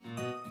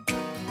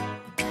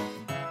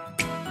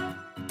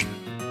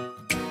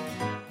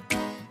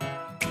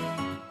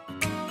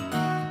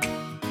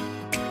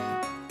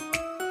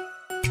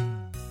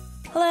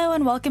Hello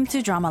and welcome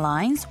to Drama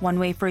Lines, one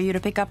way for you to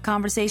pick up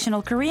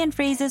conversational Korean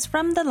phrases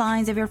from the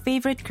lines of your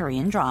favorite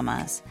Korean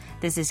dramas.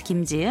 This is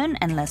Kim Ji-eun,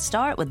 and let's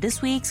start with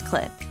this week's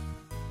clip.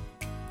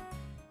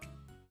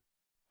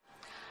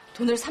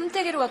 돈을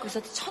삼대기로 갖고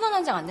있어도 1,000원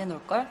한 장 안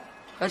내놓을걸?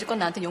 여지껏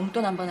나한테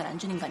용돈 한 번을 안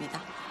준 인간이다.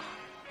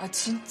 아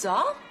진짜?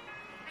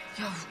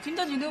 야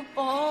웃긴다 니네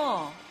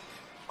오빠.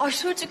 아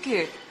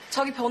솔직히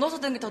자기 변호사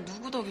된 게 다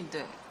누구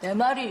덕인데. 내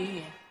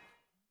말이.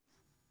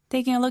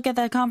 Taking a look at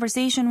that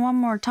conversation one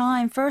more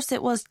time, first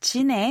it was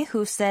Jin-ae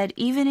who said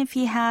even if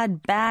he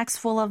had bags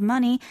full of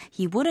money,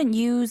 he wouldn't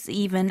use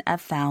even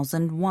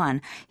 1,000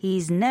 won.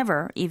 He's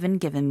never even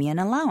given me an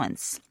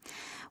allowance.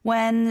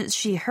 When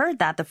she heard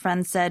that, the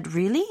friend said,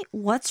 really?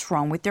 What's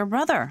wrong with your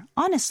brother?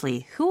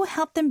 Honestly, who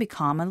helped him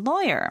become a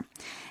lawyer?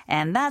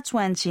 And that's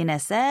when Jin-ae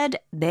said,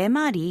 내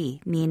말이,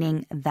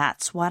 meaning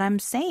that's what I'm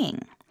saying.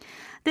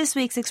 This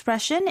week's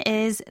expression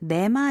is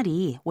내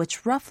말이,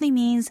 which roughly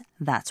means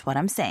that's what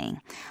I'm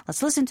saying.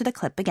 Let's listen to the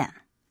clip again.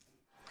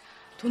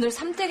 돈을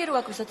삼대기로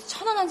갖고 있어도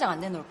 1,000원 한 장 안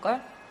내놓을걸?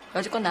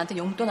 여지껏 나한테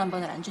용돈 한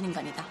번을 안 준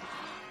인간이다.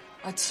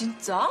 아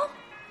진짜?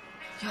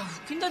 야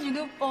웃긴다 니네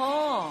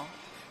오빠.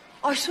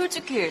 아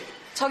솔직히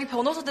자기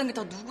변호사 된 게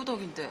다 누구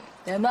덕인데.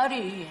 내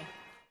말이.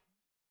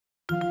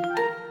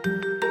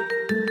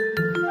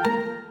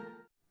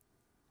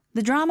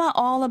 The drama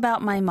All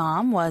About My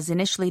Mom was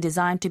initially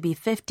designed to be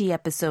 50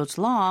 episodes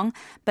long,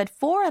 but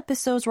 4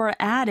 episodes were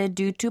added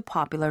due to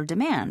popular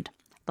demand.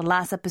 The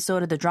last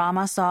episode of the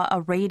drama saw a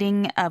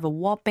rating of a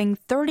whopping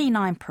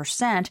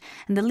 39%,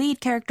 and the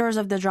lead characters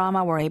of the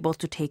drama were able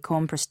to take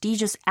home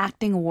prestigious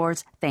acting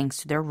awards thanks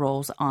to their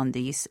roles on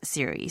this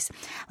series.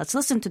 Let's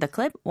listen to the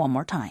clip one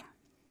more time.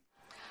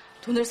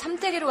 돈을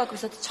삼대기로 갖고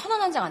있어도 1,000원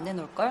한 장 안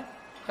내놓을걸?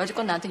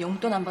 여지껏 나한테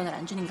용돈 한 번을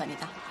안 준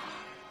인간이다.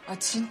 아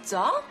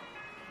진짜?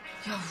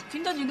 야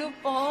웃긴다 니네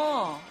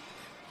오빠.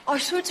 아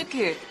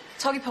솔직히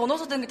자기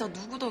변호사 된 게 다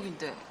누구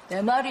덕인데.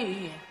 내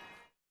말이.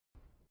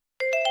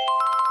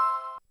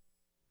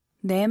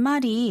 내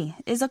말이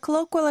is a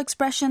colloquial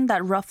expression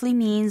that roughly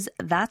means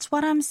that's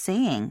what I'm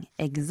saying,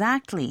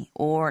 exactly,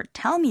 or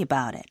tell me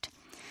about it.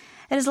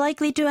 It is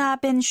likely to have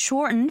been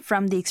shortened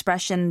from the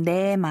expression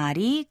내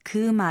말이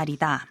그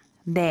말이다.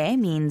 내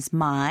means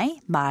my,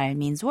 말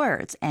means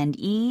words, and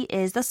이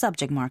is the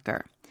subject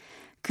marker.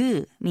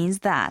 그 means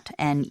that,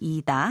 and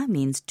이다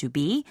means to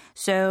be.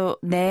 So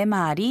내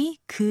말이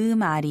그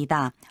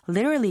말이다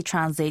literally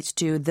translates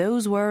to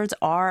those words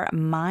are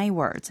my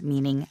words,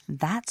 meaning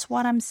that's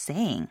what I'm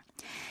saying.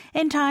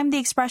 In time, the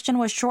expression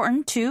was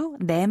shortened to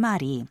내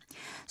말이.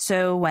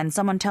 So when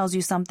someone tells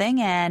you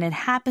something and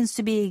it happens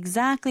to be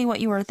exactly what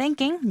you were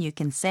thinking, you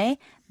can say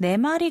내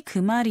말이 그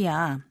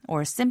말이야,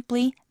 or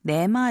simply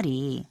내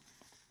말이.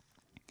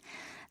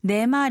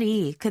 내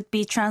말이 could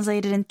be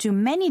translated into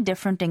many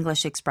different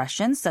English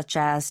expressions such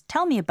as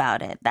tell me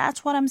about it,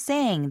 that's what I'm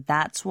saying,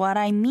 that's what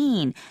I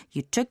mean,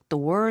 you took the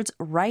words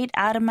right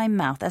out of my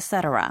mouth,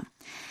 etc.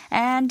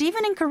 And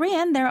even in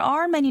Korean, there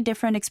are many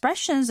different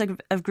expressions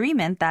of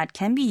agreement that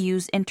can be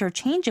used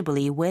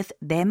interchangeably with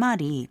내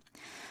말이.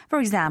 For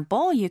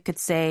example, you could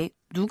say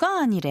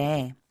누가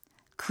아니래,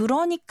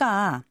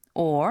 그러니까,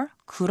 or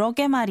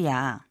그러게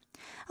말이야.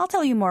 I'll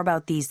tell you more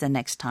about these the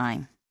next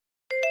time.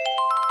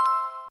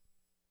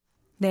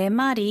 내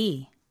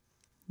말이,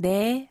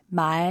 내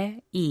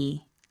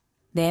말이,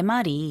 내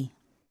말이.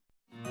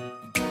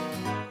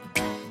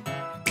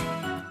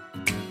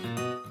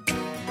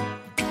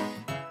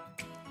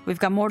 We've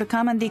got more to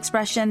come on the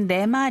expression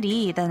내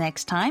말이 the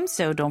next time,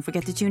 so don't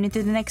forget to tune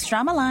into the next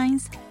Drama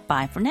Lines.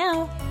 Bye for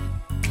now.